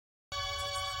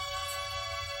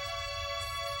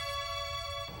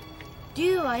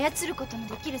竜を操ることの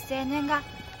できる青年が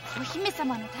お姫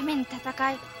様のために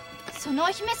戦い、そのお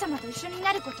姫様と一緒に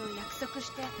なることを約束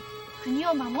して国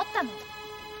を守ったの。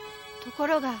とこ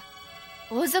ろが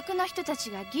王族の人た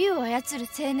ちが竜を操る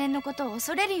青年のことを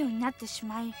恐れるようになってし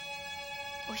まい、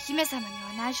お姫様には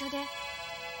内緒で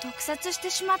毒殺して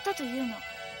しまったというの。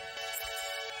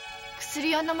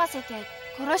薬を飲ませて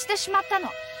殺してしまったの。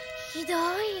ひど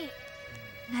い。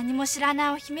何も知らな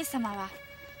いお姫様は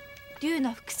竜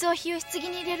の副葬品を棺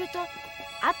に入れると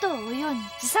後を追うように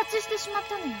自殺してしまっ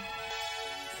たのよ。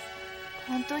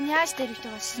本当に愛している人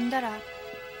が死んだら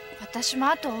私も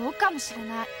後を追うかもしれ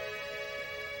ない。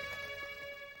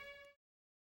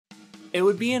It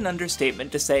would be an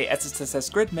understatement to say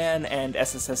SSSS.Gridman and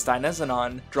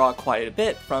SSS.Dynazenon draw quite a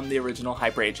bit from the original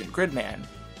Hyper Agent Gridman.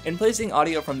 In placing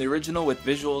audio from the original with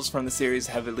visuals from the series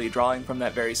heavily drawing from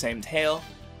that very same tale,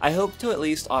 I hope to at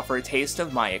least offer a taste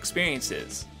of my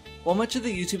experiences. While much of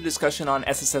the YouTube discussion on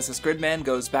SSSS.Gridman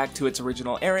goes back to its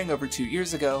original airing over 2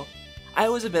 years ago, I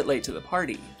was a bit late to the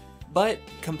party. But,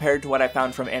 compared to what I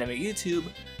found from anime YouTube,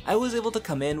 I was able to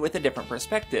come in with a different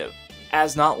perspective,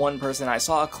 as not one person I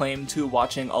saw claimed to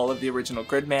watching all of the original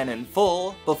Gridman in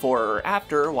full before or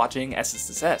after watching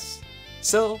SSSS.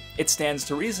 So, it stands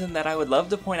to reason that I would love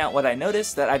to point out what I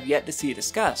noticed that I've yet to see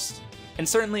discussed, and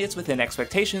certainly it's within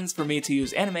expectations for me to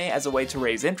use anime as a way to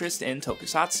raise interest in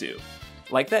tokusatsu.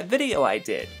 Like that video I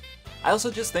did. I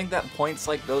also just think that points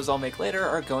like those I'll make later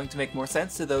are going to make more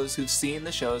sense to those who've seen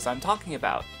the shows I'm talking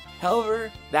about.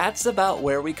 However, that's about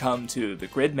where we come to the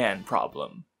Gridman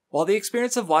problem. While the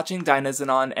experience of watching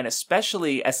Dynazenon and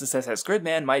especially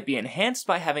SSSS.Gridman might be enhanced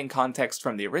by having context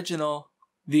from the original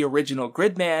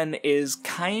Gridman is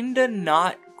kinda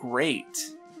not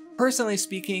great. Personally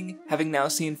speaking, having now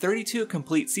seen 32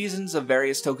 complete seasons of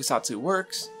various tokusatsu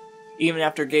works, even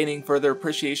after gaining further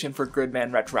appreciation for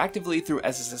Gridman retroactively through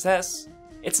SSSS,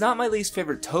 it's not my least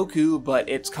favorite toku, but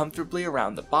it's comfortably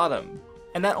around the bottom.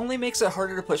 And that only makes it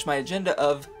harder to push my agenda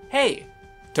of, hey,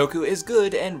 toku is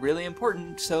good and really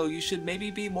important, so you should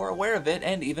maybe be more aware of it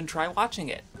and even try watching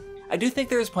it. I do think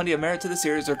there is plenty of merit to the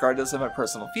series regardless of my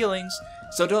personal feelings,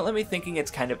 so don't let me thinking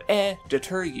it's kind of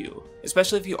deter you,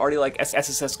 especially if you already like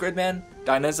SSS.Gridman,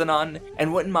 Dynazenon,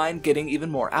 and wouldn't mind getting even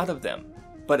more out of them.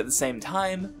 But at the same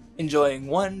time, enjoying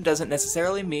one doesn't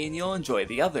necessarily mean you'll enjoy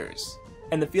the others.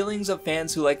 And the feelings of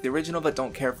fans who like the original but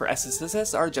don't care for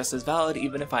SSSS are just as valid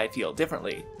even if I feel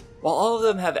differently. While all of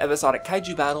them have episodic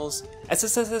kaiju battles,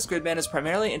 SSSS.Gridman is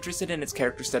primarily interested in its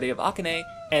character study of Akane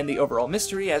and the overall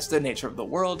mystery as the nature of the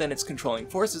world and its controlling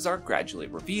forces are gradually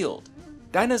revealed.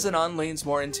 Dynazenon leans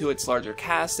more into its larger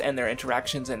cast and their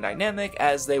interactions and dynamic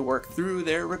as they work through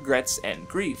their regrets and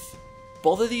grief.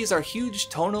 Both of these are huge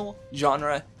tonal,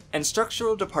 genre, and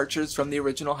structural departures from the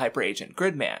original Hyper Agent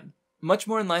Gridman, much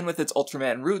more in line with its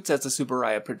Ultraman roots as a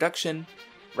Tsuburaya production.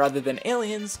 Rather than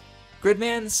aliens,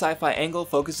 Gridman's sci-fi angle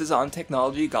focuses on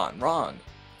technology gone wrong,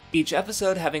 each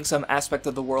episode having some aspect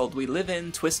of the world we live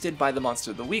in twisted by the monster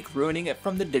of the week ruining it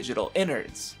from the digital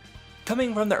innards.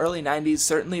 Coming from the early 90s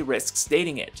certainly risks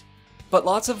dating it, but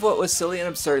lots of what was silly and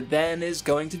absurd then is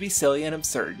going to be silly and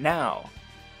absurd now.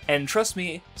 And trust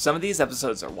me, some of these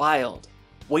episodes are wild.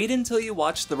 Wait until you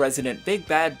watch the resident Big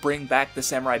Bad bring back the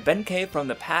samurai Benkei from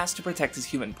the past to protect his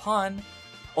human pawn,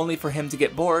 only for him to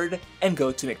get bored and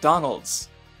go to McDonald's.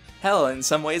 Hell, in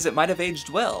some ways it might have aged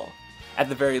well. At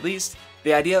the very least,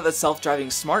 the idea of a self-driving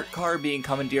smart car being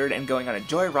commandeered and going on a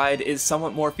joyride is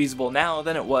somewhat more feasible now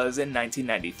than it was in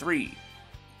 1993.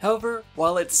 However,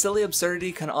 while its silly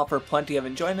absurdity can offer plenty of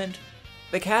enjoyment,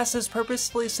 the cast is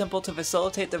purposefully simple to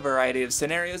facilitate the variety of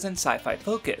scenarios and sci-fi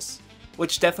focus,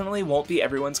 which definitely won't be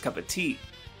everyone's cup of tea.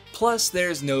 Plus,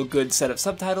 there's no good set of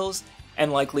subtitles,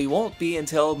 and likely won't be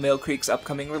until Mill Creek's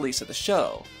upcoming release of the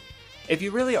show. If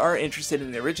you really are interested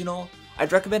in the original,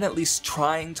 I'd recommend at least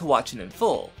trying to watch it in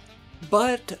full.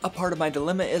 But a part of my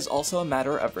dilemma is also a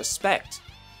matter of respect.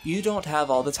 You don't have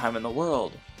all the time in the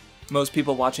world. Most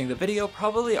people watching the video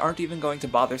probably aren't even going to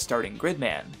bother starting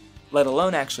Gridman, let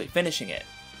alone actually finishing it.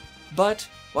 But,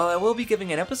 while I will be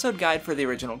giving an episode guide for the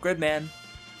original Gridman,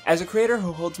 as a creator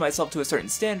who holds myself to a certain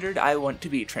standard, I want to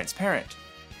be transparent.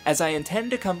 As I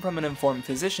intend to come from an informed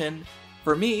position,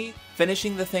 for me,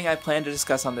 finishing the thing I plan to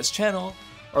discuss on this channel,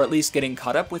 or at least getting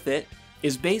caught up with it,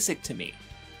 is basic to me.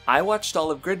 I watched all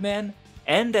of Gridman,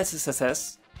 and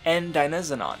SSSS, and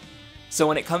Dynazenon, so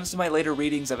when it comes to my later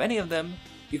readings of any of them,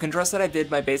 you can trust that I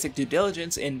did my basic due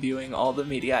diligence in viewing all the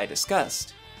media I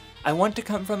discussed. I want to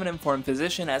come from an informed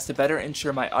position as to better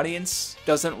ensure my audience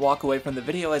doesn't walk away from the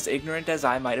video as ignorant as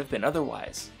I might have been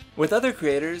otherwise. With other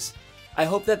creators, I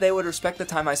hope that they would respect the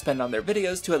time I spend on their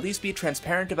videos to at least be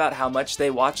transparent about how much they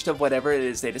watched of whatever it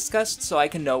is they discussed so I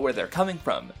can know where they're coming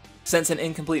from, since an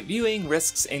incomplete viewing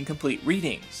risks incomplete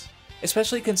readings.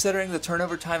 Especially considering the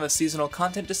turnover time of seasonal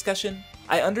content discussion,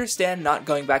 I understand not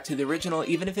going back to the original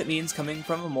even if it means coming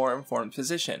from a more informed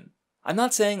position. I'm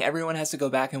not saying everyone has to go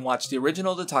back and watch the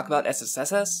original to talk about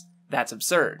SSSS, that's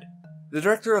absurd. The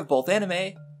director of both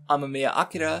anime, Amamiya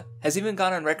Akira, has even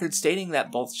gone on record stating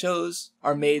that both shows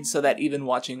are made so that even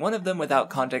watching one of them without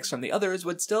context from the others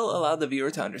would still allow the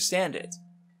viewer to understand it.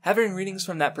 Having readings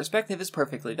from that perspective is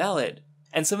perfectly valid,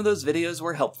 and some of those videos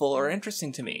were helpful or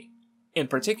interesting to me. In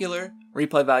particular,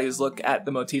 Replay Value's look at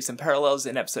the motifs and parallels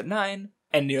in episode 9,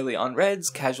 and Nearly on Red's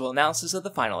casual analysis of the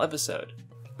final episode.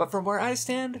 But from where I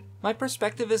stand, my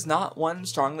perspective is not one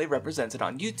strongly represented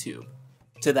on YouTube.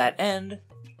 To that end,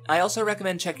 I also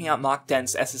recommend checking out Mock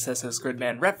Dent's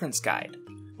SSSS.Gridman reference guide.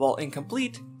 While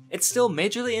incomplete, it's still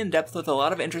majorly in-depth with a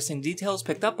lot of interesting details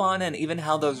picked up on and even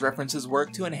how those references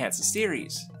work to enhance the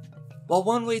series. While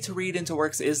one way to read into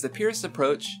works is the purist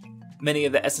approach, many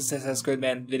of the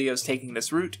SSSS.Gridman videos taking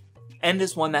this route, and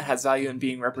is one that has value in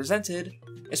being represented,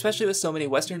 especially with so many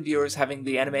Western viewers having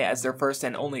the anime as their first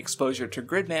and only exposure to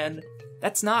Gridman,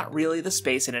 that's not really the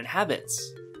space it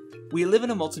inhabits. We live in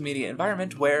a multimedia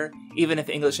environment where, even if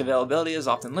English availability is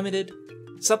often limited,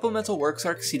 supplemental works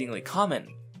are exceedingly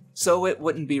common, so it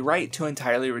wouldn't be right to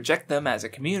entirely reject them as a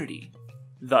community.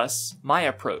 Thus, my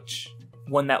approach,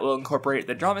 one that will incorporate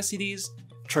the drama CDs,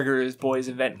 Trigger's Boys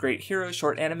Invent Great Heroes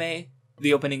short anime,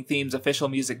 the opening theme's official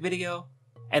music video,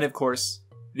 and of course,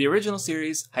 the original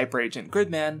series, Hyper Agent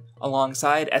Gridman,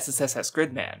 alongside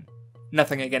SSSS.Gridman.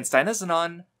 Nothing against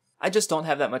Dynazenon, I just don't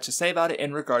have that much to say about it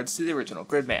in regards to the original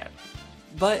Gridman.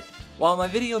 But, while my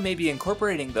video may be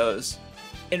incorporating those,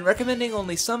 in recommending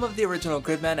only some of the original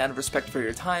Gridman out of respect for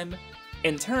your time,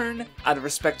 in turn, out of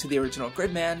respect to the original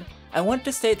Gridman, I want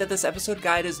to state that this episode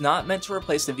guide is not meant to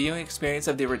replace the viewing experience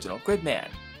of the original Gridman,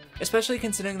 especially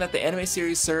considering that the anime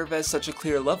series serve as such a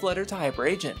clear love letter to Hyper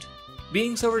Agent.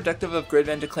 Being so reductive of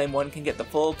Gridman to claim one can get the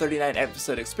full 39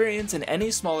 episode experience in any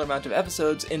smaller amount of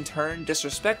episodes in turn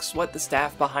disrespects what the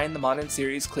staff behind the modern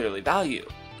series clearly value.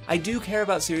 I do care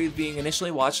about series being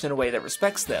initially watched in a way that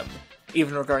respects them,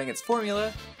 even regarding its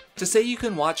formula. To say you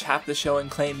can watch half the show and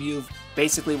claim you've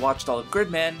basically watched all of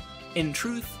Gridman, in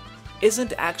truth,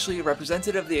 isn't actually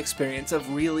representative of the experience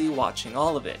of really watching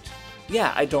all of it.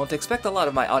 Yeah, I don't expect a lot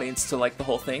of my audience to like the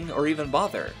whole thing or even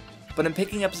bother, but in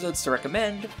picking episodes to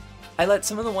recommend, I let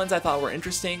some of the ones I thought were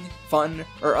interesting, fun,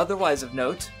 or otherwise of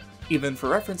note, even for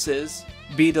references,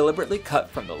 be deliberately cut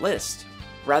from the list.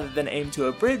 Rather than aim to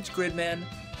abridge Gridman,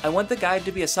 I want the guide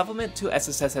to be a supplement to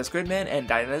SSSS.Gridman and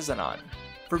Dynazenon,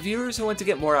 for viewers who want to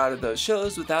get more out of those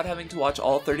shows without having to watch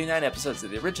all 39 episodes of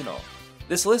the original.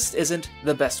 This list isn't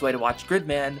the best way to watch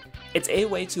Gridman, it's a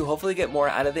way to hopefully get more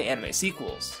out of the anime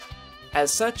sequels.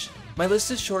 As such, my list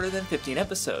is shorter than 15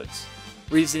 episodes,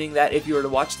 reasoning that if you were to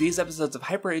watch these episodes of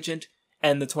Hyper Agent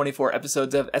and the 24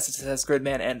 episodes of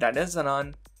SSSS.Gridman and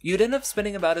Dynazenon, you'd end up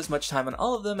spending about as much time on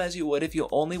all of them as you would if you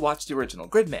only watched the original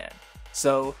Gridman.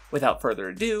 So, without further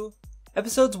ado,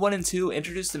 episodes 1 and 2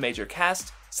 introduce the major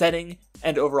cast, setting,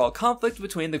 and overall conflict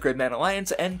between the Gridman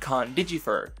Alliance and Khan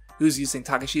Digifer, who's using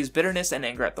Takashi's bitterness and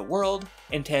anger at the world,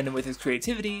 in tandem with his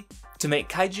creativity, to make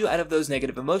kaiju out of those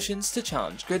negative emotions to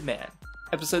challenge Gridman.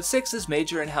 Episode 6 is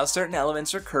major in how certain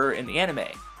elements occur in the anime,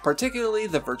 particularly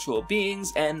the virtual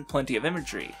beings and plenty of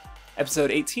imagery.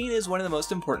 Episode 18 is one of the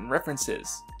most important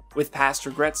references, with past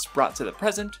regrets brought to the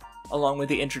present, along with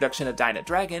the introduction of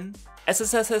Dynadragon.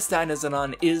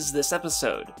 SSSS.Dynazenon is this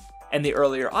episode, and the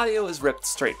earlier audio is ripped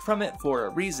straight from it for a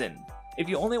reason. If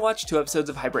you only watch 2 episodes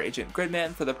of Hyper Agent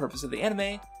Gridman for the purpose of the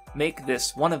anime, make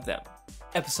this one of them.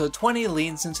 Episode 20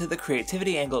 leans into the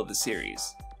creativity angle of the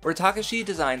series, where Takashi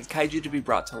designs kaiju to be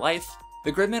brought to life.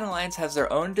 The Gridman Alliance has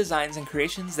their own designs and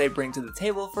creations they bring to the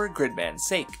table for Gridman's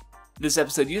sake, this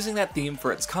episode using that theme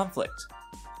for its conflict.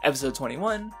 Episode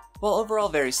 21, while overall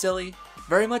very silly,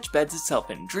 very much beds itself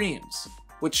in dreams,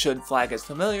 which should flag as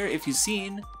familiar if you've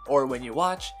seen, or when you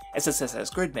watch,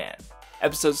 SSSS.Gridman.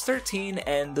 Episodes 13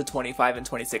 and the 25 and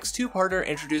 26 two-parter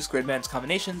introduce Gridman's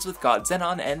combinations with God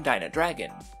Zenon and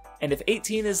Dynadragon. And if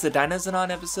 18 is the Dynazenon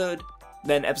episode,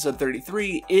 then episode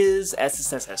 33 is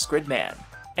SSSS.Gridman,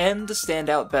 and the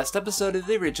standout best episode of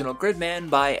the original Gridman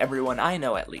by everyone I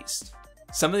know at least.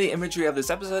 Some of the imagery of this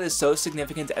episode is so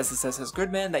significant to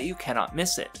SSSS.Gridman that you cannot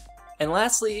miss it. And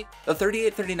lastly, the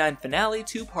 38-39 finale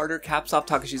two-parter caps off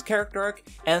Takashi's character arc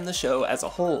and the show as a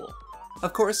whole.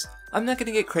 Of course, I'm not going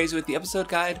to get crazy with the episode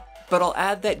guide, but I'll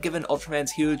add that given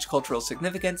Ultraman's huge cultural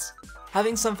significance,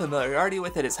 having some familiarity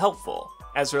with it is helpful,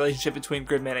 as the relationship between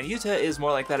Gridman and Yuta is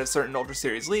more like that of certain older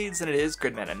series leads than it is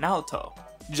Gridman and Naoto,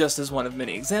 just as one of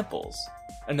many examples.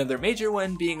 Another major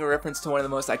one being a reference to one of the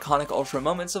most iconic Ultra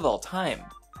moments of all time.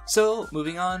 So,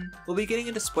 moving on, we'll be getting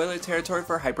into spoiler territory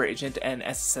for Hyper Agent and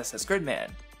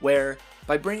SSSS.Gridman, where,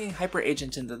 by bringing Hyper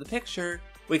Agent into the picture,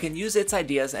 we can use its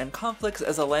ideas and conflicts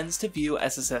as a lens to view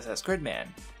SSSS.Gridman,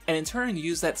 and in turn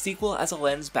use that sequel as a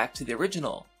lens back to the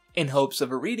original, in hopes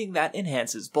of a reading that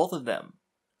enhances both of them.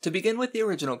 To begin with the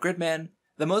original Gridman,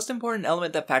 the most important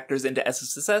element that factors into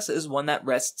SSSS is one that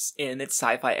rests in its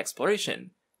sci-fi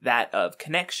exploration, that of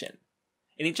connection.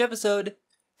 In each episode,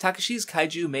 Takashi's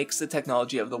kaiju makes the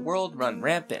technology of the world run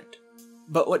rampant,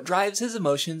 but what drives his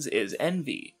emotions is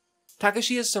envy.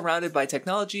 Takashi is surrounded by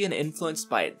technology and influenced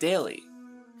by it daily,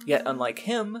 yet unlike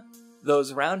him,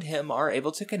 those around him are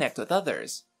able to connect with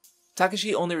others.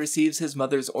 Takashi only receives his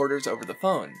mother's orders over the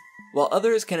phone, while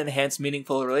others can enhance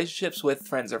meaningful relationships with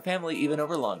friends or family even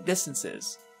over long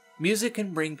distances. Music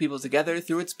can bring people together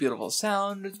through its beautiful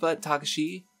sound, but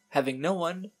Takashi, having no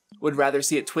one, would rather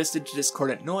see it twisted to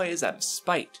discordant noise out of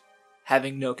spite.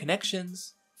 Having no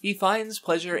connections, he finds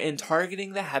pleasure in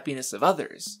targeting the happiness of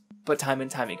others, but time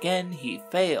and time again he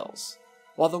fails.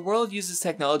 While the world uses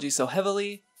technology so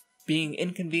heavily, being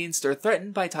inconvenienced or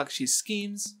threatened by Takashi's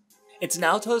schemes, it's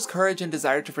Naoto's courage and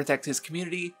desire to protect his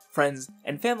community, friends,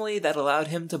 and family that allowed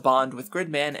him to bond with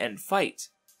Gridman and fight.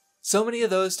 So many of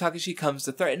those Takashi comes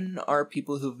to threaten are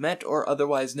people who've met or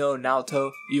otherwise know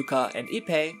Naoto, Yuka, and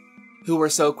Ippei, who were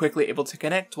so quickly able to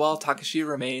connect while Takashi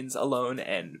remains alone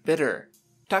and bitter.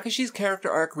 Takashi's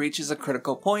character arc reaches a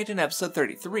critical point in episode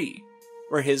 33,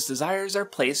 where his desires are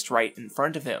placed right in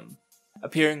front of him.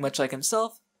 Appearing much like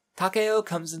himself, Takeo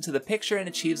comes into the picture and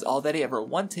achieves all that he ever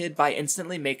wanted by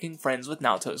instantly making friends with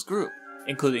Naoto's group,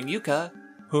 including Yuka,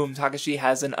 whom Takashi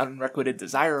has an unrequited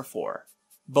desire for.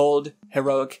 Bold,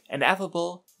 heroic, and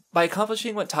affable, by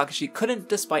accomplishing what Takashi couldn't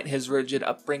despite his rigid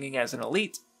upbringing as an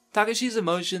elite, Takashi's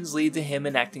emotions lead to him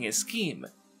enacting his scheme,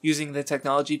 using the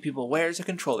technology people wear to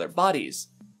control their bodies,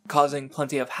 causing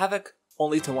plenty of havoc,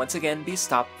 only to once again be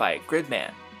stopped by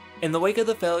Gridman. In the wake of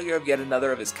the failure of yet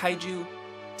another of his kaiju,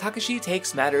 Takashi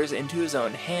takes matters into his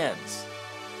own hands,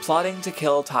 plotting to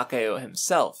kill Takeo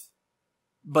himself.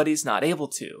 But he's not able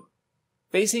to.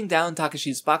 Facing down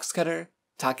Takashi's box cutter,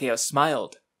 Takeo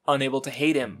smiled, unable to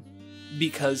hate him,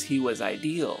 because he was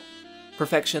ideal.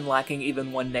 Perfection lacking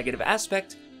even one negative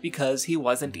aspect, because he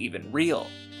wasn't even real.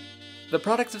 The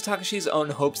product of Takashi's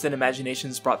own hopes and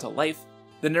imaginations brought to life,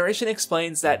 the narration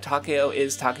explains that Takeo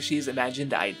is Takashi's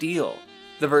imagined ideal,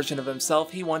 the version of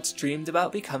himself he once dreamed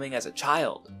about becoming as a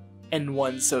child, and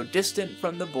one so distant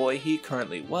from the boy he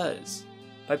currently was.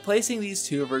 By placing these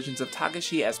two versions of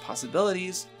Takashi as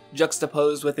possibilities,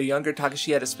 juxtaposed with the younger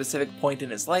Takashi at a specific point in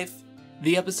his life,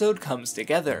 the episode comes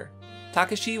together.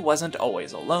 Takashi wasn't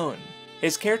always alone.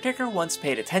 His caretaker once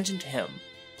paid attention to him,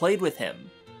 played with him,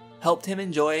 helped him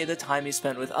enjoy the time he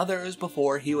spent with others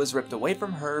before he was ripped away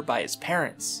from her by his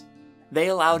parents. They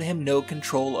allowed him no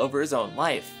control over his own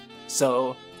life,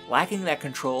 so, lacking that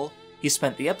control, he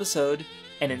spent the episode,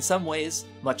 and in some ways,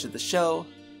 much of the show,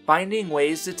 finding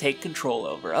ways to take control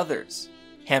over others,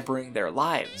 hampering their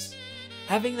lives.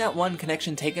 Having that one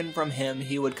connection taken from him,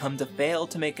 he would come to fail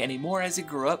to make any more as he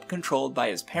grew up controlled by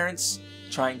his parents,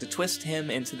 trying to twist him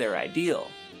into their ideal.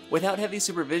 Without heavy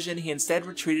supervision, he instead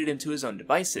retreated into his own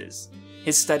devices,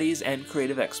 his studies and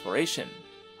creative exploration,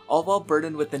 all while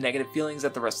burdened with the negative feelings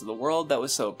at the rest of the world that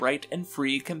was so bright and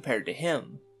free compared to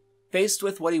him. Faced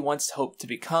with what he once hoped to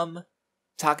become,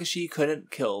 Takashi couldn't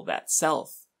kill that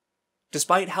self.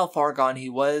 Despite how far gone he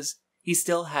was, he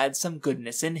still had some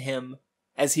goodness in him,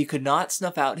 as he could not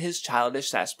snuff out his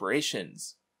childish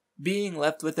aspirations. Being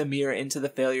left with a mirror into the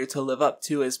failure to live up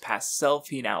to his past self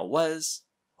he now was,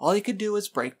 all he could do was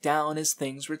break down as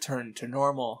things returned to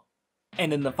normal.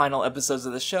 And in the final episodes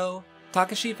of the show,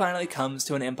 Takashi finally comes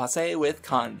to an impasse with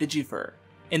Khan Digifer.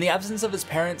 In the absence of his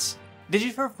parents,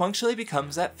 Digifer functionally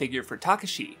becomes that figure for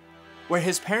Takashi. Where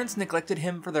his parents neglected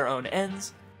him for their own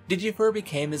ends, Digifer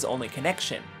became his only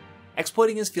connection,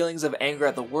 exploiting his feelings of anger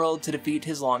at the world to defeat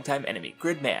his longtime enemy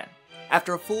Gridman.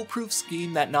 After a foolproof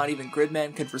scheme that not even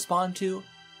Gridman could respond to,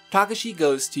 Takashi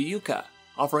goes to Yuka,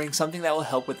 offering something that will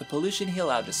help with the pollution he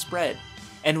allowed to spread.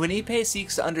 And when Ippei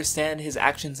seeks to understand his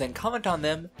actions and comment on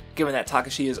them, given that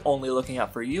Takashi is only looking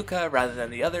out for Yuka rather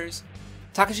than the others,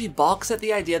 Takashi balks at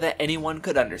the idea that anyone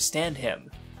could understand him,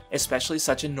 especially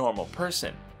such a normal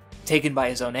person. Taken by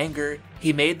his own anger,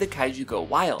 he made the kaiju go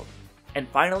wild, and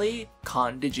finally,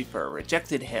 Khan Digifer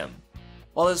rejected him.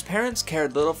 While his parents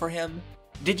cared little for him,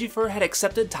 Digifer had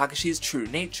accepted Takashi's true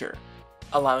nature,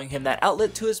 allowing him that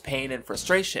outlet to his pain and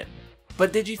frustration.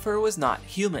 But Digifer was not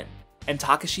human, and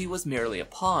Takashi was merely a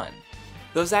pawn.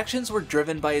 Those actions were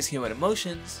driven by his human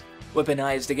emotions,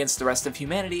 weaponized against the rest of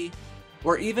humanity,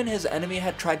 where even his enemy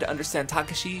had tried to understand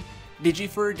Takashi,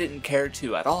 Digifer didn't care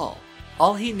to at all.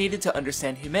 All he needed to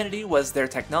understand humanity was their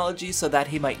technology so that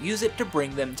he might use it to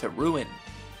bring them to ruin.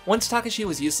 Once Takashi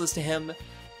was useless to him,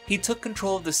 he took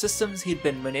control of the systems he'd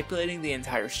been manipulating the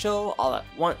entire show all at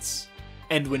once.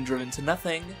 And when driven to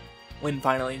nothing, when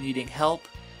finally needing help,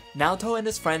 Naoto and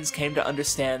his friends came to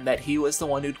understand that he was the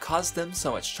one who'd caused them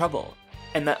so much trouble,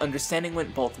 and that understanding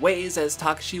went both ways as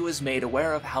Takashi was made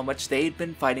aware of how much they'd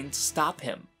been fighting to stop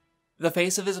him. The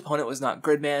face of his opponent was not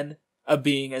Gridman, a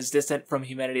being as distant from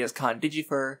humanity as Khan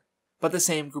Digifer, but the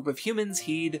same group of humans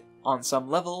he'd, on some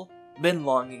level, been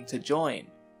longing to join.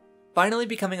 Finally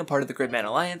becoming a part of the Gridman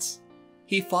Alliance,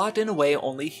 he fought in a way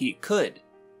only he could,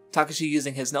 Takashi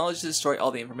using his knowledge to destroy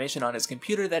all the information on his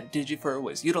computer that Digifer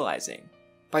was utilizing.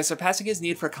 By surpassing his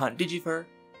need for Khan Digifer,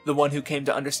 the one who came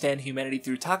to understand humanity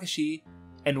through Takashi,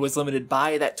 and was limited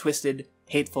by that twisted,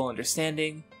 hateful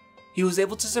understanding, he was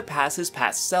able to surpass his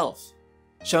past self,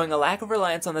 showing a lack of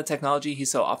reliance on the technology he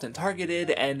so often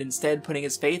targeted and instead putting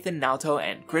his faith in Naoto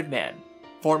and Gridman,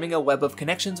 forming a web of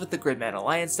connections with the Gridman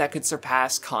Alliance that could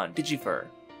surpass Khan Digifer.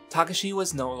 Takashi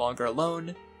was no longer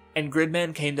alone, and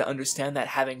Gridman came to understand that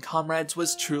having comrades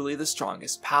was truly the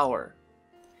strongest power.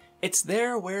 It's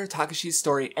there where Takashi's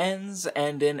story ends,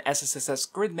 and in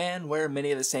SSSS.Gridman where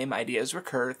many of the same ideas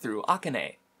recur through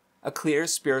Akane, a clear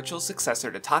spiritual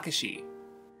successor to Takashi.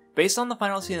 Based on the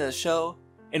final scene of the show,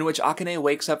 in which Akane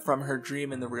wakes up from her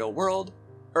dream in the real world,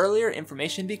 earlier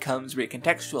information becomes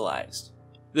recontextualized.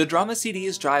 The drama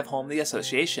CDs drive home the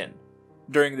association.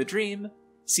 During the dream,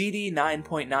 CD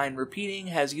 9.9 repeating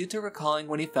has Yuta recalling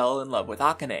when he fell in love with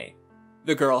Akane,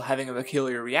 the girl having a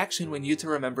peculiar reaction when Yuta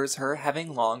remembers her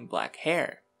having long black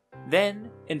hair.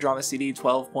 Then, in drama CD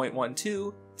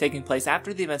 12.12, taking place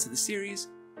after the events of the series,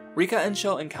 Rika and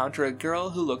Sho encounter a girl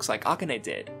who looks like Akane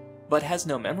did, but has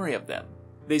no memory of them.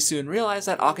 They soon realize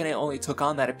that Akane only took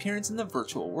on that appearance in the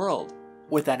virtual world.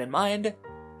 With that in mind,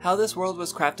 how this world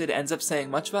was crafted ends up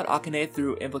saying much about Akane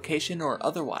through implication or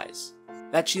otherwise.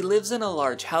 That she lives in a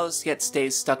large house yet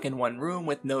stays stuck in one room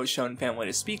with no shown family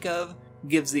to speak of,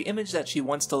 gives the image that she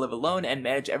wants to live alone and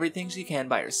manage everything she can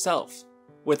by herself,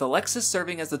 with Alexis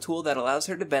serving as the tool that allows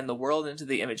her to bend the world into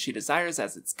the image she desires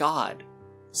as its god.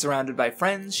 Surrounded by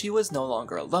friends, she was no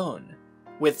longer alone.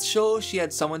 With Sho, she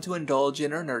had someone to indulge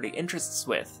in her nerdy interests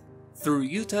with. Through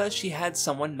Yuta, she had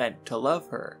someone meant to love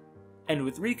her. And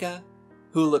with Rika,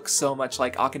 who looks so much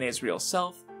like Akane's real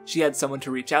self, she had someone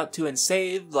to reach out to and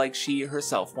save like she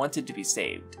herself wanted to be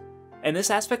saved. And this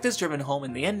aspect is driven home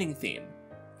in the ending theme.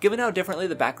 Given how differently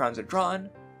the backgrounds are drawn,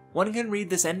 one can read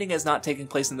this ending as not taking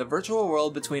place in the virtual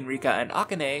world between Rika and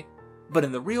Akane, but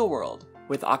in the real world,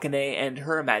 with Akane and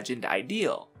her imagined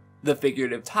ideal, the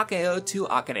figurative Takeo to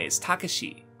Akane's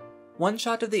Takashi. One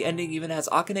shot of the ending even has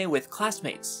Akane with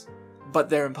classmates, but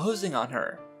they're imposing on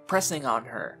her, pressing on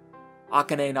her,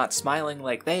 Akane not smiling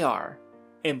like they are,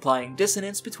 implying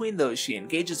dissonance between those she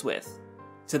engages with.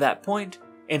 To that point,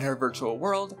 in her virtual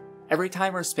world, every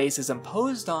time her space is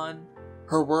imposed on,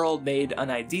 her world made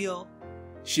unideal,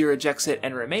 she rejects it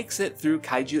and remakes it through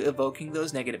kaiju evoking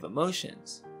those negative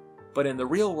emotions. But in the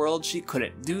real world, she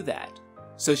couldn't do that,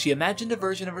 so she imagined a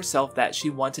version of herself that she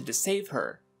wanted to save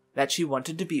her, that she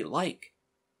wanted to be like.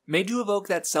 Made to evoke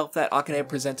that self that Akane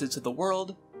presented to the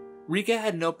world, Rika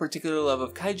had no particular love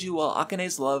of kaiju while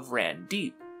Akane's love ran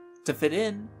deep. To fit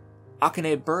in,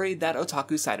 Akane buried that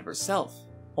otaku side of herself,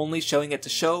 only showing it to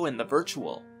Sho in the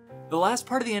virtual. The last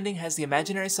part of the ending has the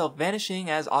imaginary self vanishing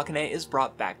as Akane is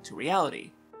brought back to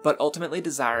reality, but ultimately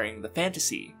desiring the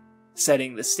fantasy,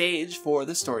 setting the stage for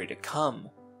the story to come.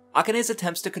 Akane's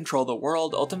attempts to control the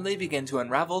world ultimately begin to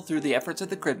unravel through the efforts of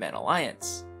the Gridman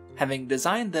Alliance. Having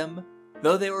designed them,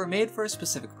 though they were made for a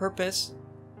specific purpose,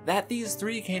 that these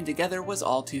three came together was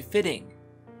all too fitting,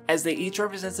 as they each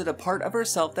represented a part of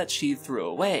herself that she threw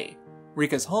away.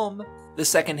 Rika's home, the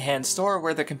second-hand store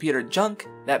where the computer junk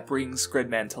that brings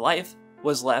Gridman to life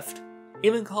was left,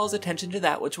 even calls attention to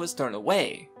that which was thrown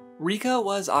away. Rika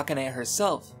was Akane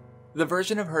herself, the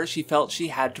version of her she felt she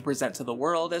had to present to the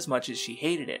world as much as she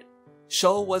hated it.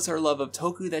 Sho was her love of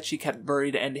Toku that she kept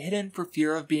buried and hidden for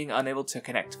fear of being unable to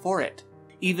connect for it,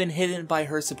 even hidden by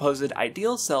her supposed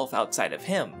ideal self outside of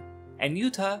him. And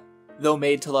Yuta, though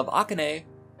made to love Akane,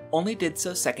 only did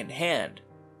so second-hand,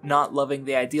 not loving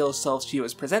the ideal self she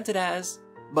was presented as,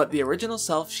 but the original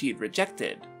self she'd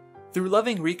rejected. Through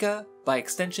loving Rika, by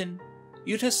extension,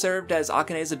 Yuta served as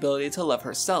Akane's ability to love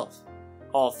herself,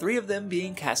 all three of them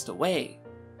being cast away.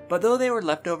 But though they were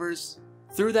leftovers,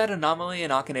 Through that anomaly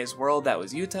in Akane's world that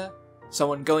was Yuta,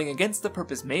 someone going against the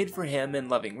purpose made for him in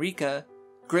loving Rika,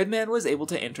 Gridman was able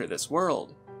to enter this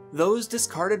world. Those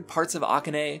discarded parts of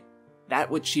Akane, that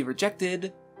which she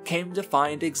rejected, came to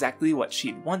find exactly what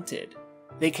she'd wanted.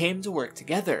 They came to work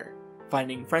together,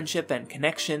 finding friendship and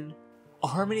connection, a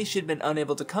harmony she'd been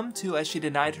unable to come to as she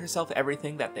denied herself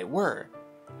everything that they were,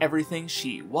 everything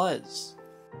she was.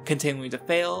 Continuing to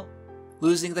fail,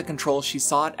 losing the control she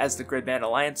sought as the Gridman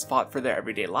Alliance fought for their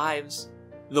everyday lives,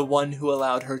 the one who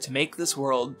allowed her to make this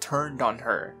world turned on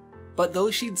her. But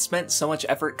though she'd spent so much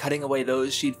effort cutting away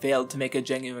those she'd failed to make a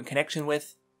genuine connection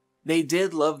with, they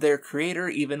did love their creator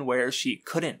even where she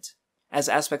couldn't, as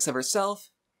aspects of herself,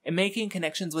 and making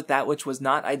connections with that which was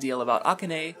not ideal about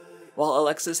Akane, while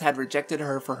Alexis had rejected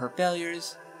her for her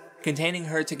failures, containing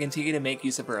her to continue to make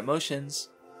use of her emotions.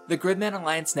 The Gridman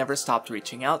Alliance never stopped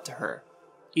reaching out to her,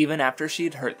 even after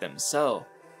she'd hurt them so.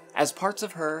 As parts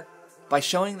of her, by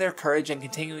showing their courage and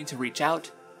continuing to reach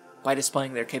out, by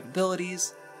displaying their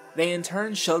capabilities, they in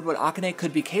turn showed what Akane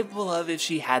could be capable of if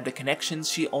she had the connections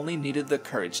she only needed the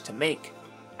courage to make.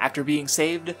 After being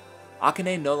saved,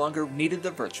 Akane no longer needed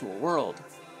the virtual world,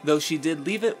 though she did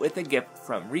leave it with a gift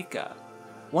from Rika.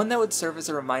 One that would serve as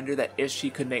a reminder that if she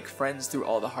could make friends through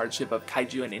all the hardship of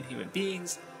kaiju and inhuman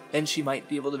beings, then she might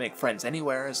be able to make friends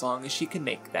anywhere as long as she can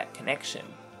make that connection.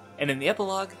 And in the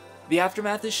epilogue, the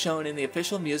aftermath is shown in the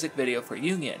official music video for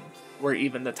Union, where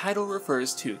even the title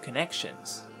refers to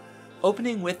connections.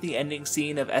 Opening with the ending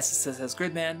scene of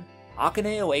SSSS.Gridman,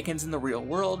 Akane awakens in the real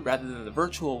world rather than the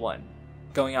virtual one,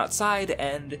 going outside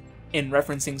and, in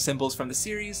referencing symbols from the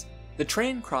series, the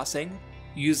train crossing,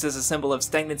 used as a symbol of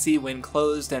stagnancy when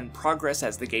closed and progress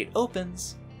as the gate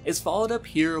opens, is followed up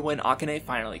here when Akane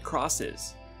finally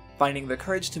crosses, finding the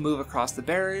courage to move across the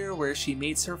barrier where she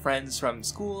meets her friends from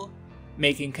school,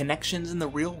 making connections in the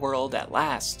real world at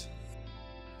last.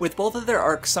 With both of their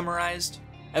arcs summarized,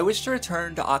 I wish to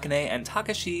return to Akane and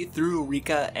Takashi through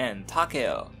Rika and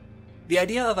Takeo. The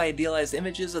idea of idealized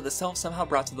images of the self somehow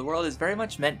brought to the world is very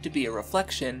much meant to be a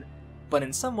reflection, but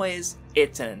in some ways,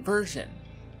 it's an inversion.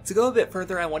 To go a bit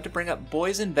further, I want to bring up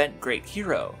Boys Invent Great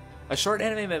Hero, a short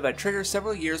anime made by Trigger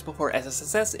several years before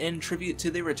SSSS in tribute to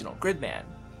the original Gridman,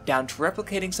 down to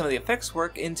replicating some of the effects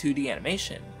work in 2D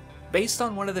animation. Based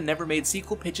on one of the never-made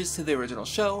sequel pitches to the original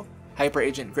show, Hyper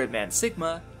Agent Gridman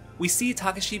Sigma, we see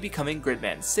Takashi becoming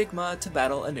Gridman Sigma to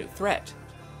battle a new threat.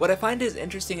 What I find is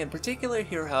interesting in particular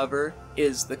here, however,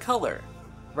 is the color.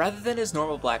 Rather than his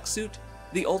normal black suit,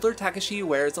 the older Takashi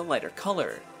wears a lighter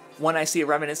color, one I see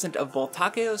reminiscent of both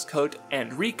Takeo's coat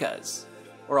and Rika's,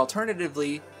 or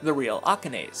alternatively, the real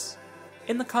Akane's.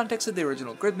 In the context of the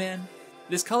original Gridman,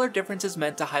 this color difference is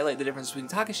meant to highlight the difference between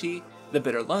Takashi, the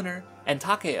bitter loner, and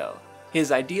Takeo, his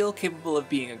ideal capable of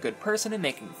being a good person and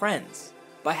making friends.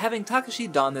 By having Takashi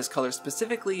don this color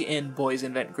specifically in Boys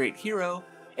Invent Great Hero,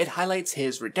 it highlights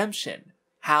his redemption,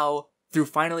 how, through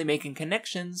finally making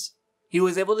connections, he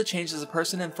was able to change as a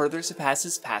person and further surpass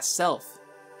his past self,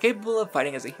 capable of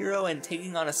fighting as a hero and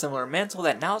taking on a similar mantle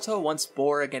that Naoto once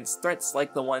bore against threats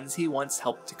like the ones he once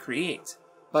helped to create.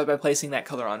 But by placing that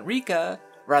color on Rika,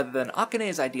 rather than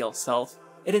Akane's ideal self,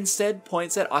 it instead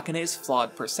points at Akane's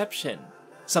flawed perception,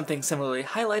 something similarly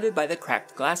highlighted by the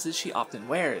cracked glasses she often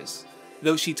wears.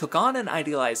 Though she took on an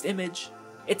idealized image,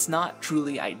 it's not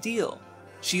truly ideal.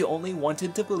 She only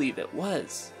wanted to believe it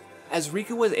was. As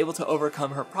Rika was able to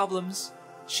overcome her problems,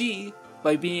 she,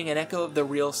 by being an echo of the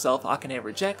real self Akane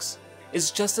rejects,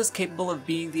 is just as capable of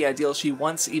being the ideal she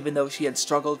wants even though she had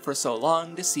struggled for so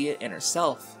long to see it in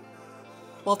herself.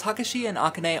 While Takashi and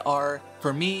Akane are,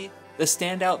 for me, the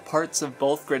standout parts of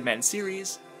both Gridman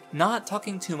series, not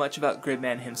talking too much about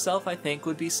Gridman himself I think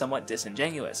would be somewhat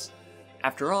disingenuous.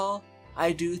 After all,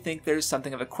 I do think there's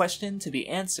something of a question to be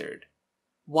answered.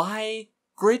 Why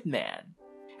Gridman?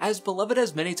 As beloved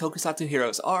as many tokusatsu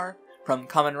heroes are, from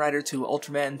Kamen Rider to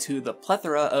Ultraman to the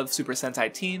plethora of Super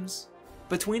Sentai teams,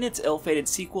 between its ill-fated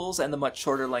sequels and the much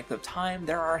shorter length of time,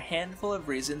 there are a handful of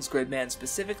reasons Gridman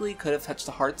specifically could have touched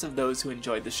the hearts of those who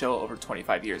enjoyed the show over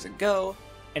 25 years ago,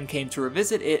 and came to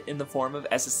revisit it in the form of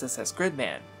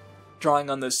SSSS.Gridman, drawing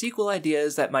on those sequel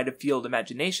ideas that might have fueled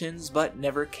imaginations but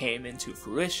never came into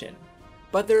fruition.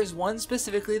 But there is one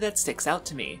specifically that sticks out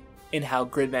to me, in how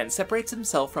Gridman separates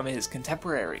himself from his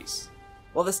contemporaries.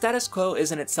 While the status quo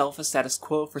isn't itself a status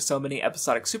quo for so many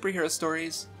episodic superhero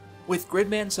stories, with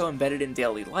Gridman so embedded in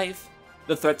daily life,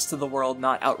 the threats to the world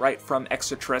not outright from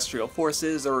extraterrestrial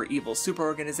forces or evil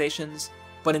superorganizations,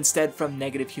 but instead from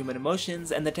negative human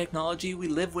emotions and the technology we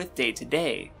live with day to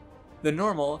day. The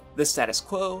normal, the status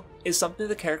quo, is something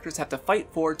the characters have to fight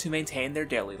for to maintain their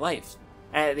daily life,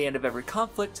 and at the end of every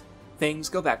conflict, things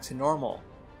go back to normal.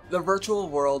 The virtual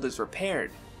world is repaired,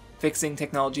 fixing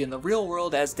technology in the real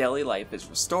world as daily life is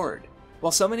restored.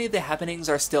 While so many of the happenings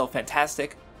are still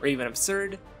fantastic or even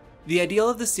absurd, the ideal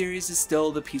of the series is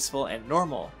still the peaceful and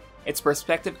normal, its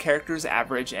prospective characters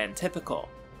average and typical.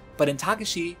 But in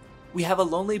Takashi, we have a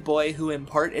lonely boy who in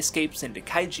part escapes into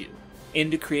kaiju,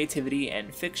 into creativity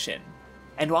and fiction.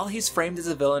 And while he's framed as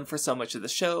a villain for so much of the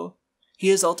show,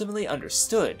 he is ultimately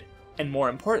understood, and more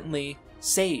importantly,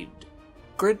 saved.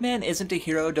 Gridman isn't a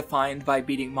hero defined by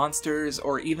beating monsters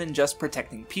or even just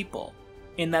protecting people,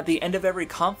 in that the end of every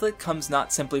conflict comes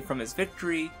not simply from his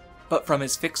victory, but from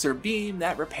his fixer beam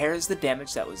that repairs the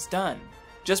damage that was done.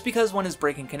 Just because one is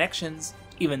breaking connections,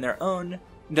 even their own,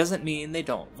 doesn't mean they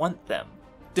don't want them.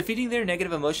 Defeating their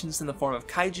negative emotions in the form of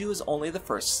kaiju is only the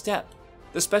first step.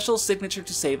 The special signature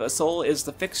to save a soul is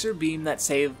the fixer beam that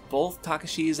saved both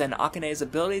Takashi's and Akane's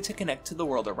ability to connect to the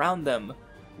world around them,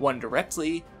 one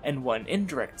directly and one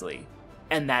indirectly.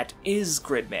 And that is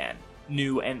Gridman,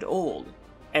 new and old.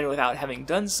 And without having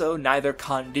done so, neither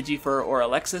Khan Digifer or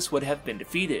Alexis would have been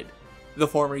defeated, the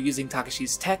former using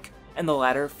Takashi's tech, and the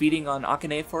latter feeding on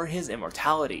Akane for his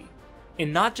immortality.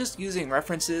 In not just using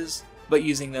references, but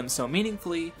using them so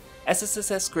meaningfully,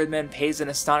 SSSS.Gridman pays an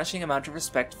astonishing amount of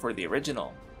respect for the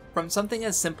original. From something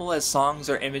as simple as songs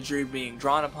or imagery being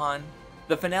drawn upon,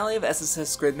 the finale of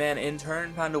SSSS.Gridman in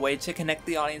turn found a way to connect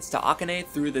the audience to Akane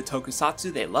through the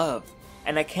tokusatsu they love,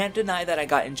 and I can't deny that I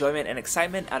got enjoyment and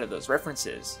excitement out of those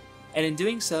references. And in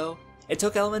doing so, it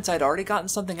took elements I'd already gotten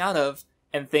something out of,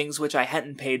 and things which I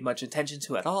hadn't paid much attention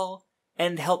to at all,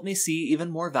 and helped me see even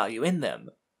more value in them.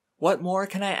 What more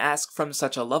can I ask from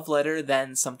such a love letter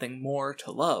than something more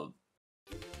to love?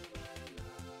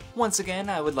 Once again,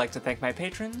 I would like to thank my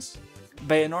patrons,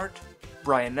 Bayanort,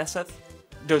 Brian Nesseth,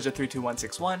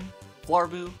 Doja32161,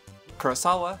 Flarbu,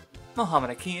 Kurosawa,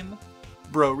 Mohammed Akeem,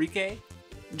 Bro Rike,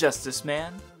 Justice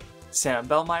Man, Sam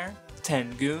Bellmeyer,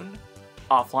 Ten Goon,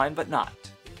 Offline But Not.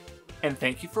 And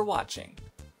thank you for watching.